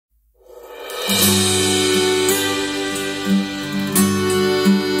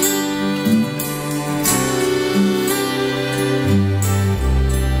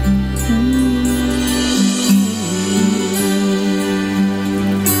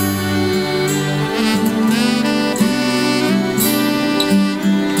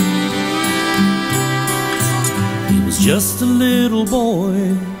Just a little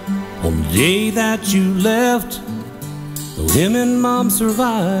boy on the day that you left. Though him and Mom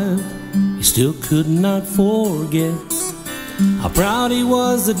survived, he still could not forget how proud he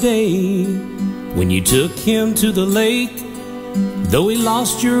was the day when you took him to the lake. Though he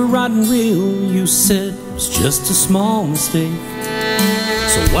lost your rod and reel, you said it was just a small mistake.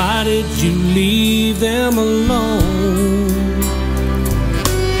 So why did you leave them alone?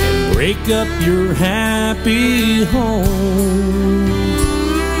 Break up your happy home?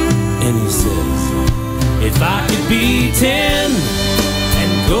 And he says, if I could be 10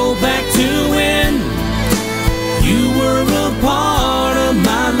 and go back to when you were a part of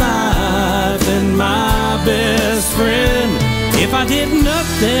my life and my best friend. If I did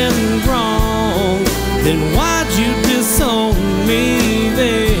nothing wrong, then why'd you disown me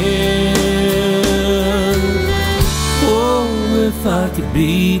then? If I could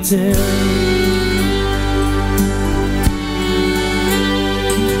be 10.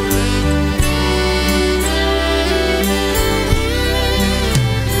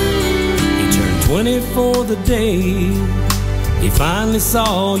 He turned 24 the day he finally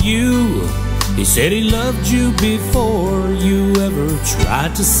saw you. He said he loved you before you ever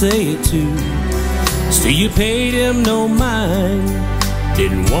tried to say it to. Still you paid him no mind,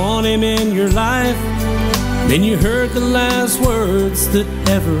 didn't want him in your life. Then you heard the last words that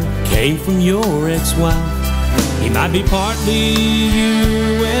ever came from your ex-wife. He might be partly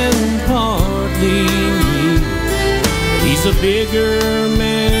you and partly me, but he's a bigger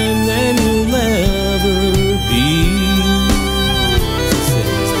man than you'll ever be. He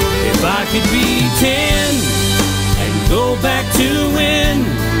says, if I could be 10 and go back to when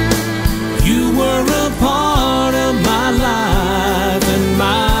you were a part of my life and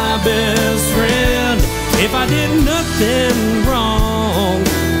my best friend. If I did nothing wrong,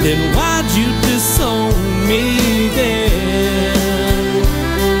 then why'd you disown me then?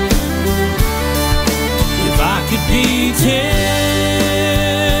 If I could be 10.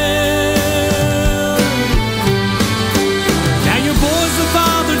 Now your boy's a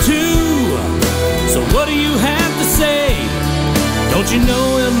father too, so what do you have to say? Don't you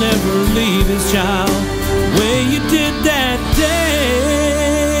know he'll never leave his child the way you did that day?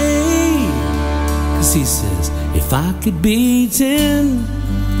 He says, if I could be 10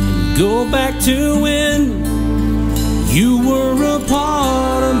 and go back to when you were a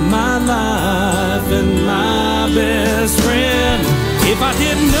part of my life and my best friend. If I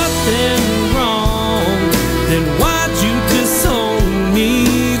did nothing wrong, then why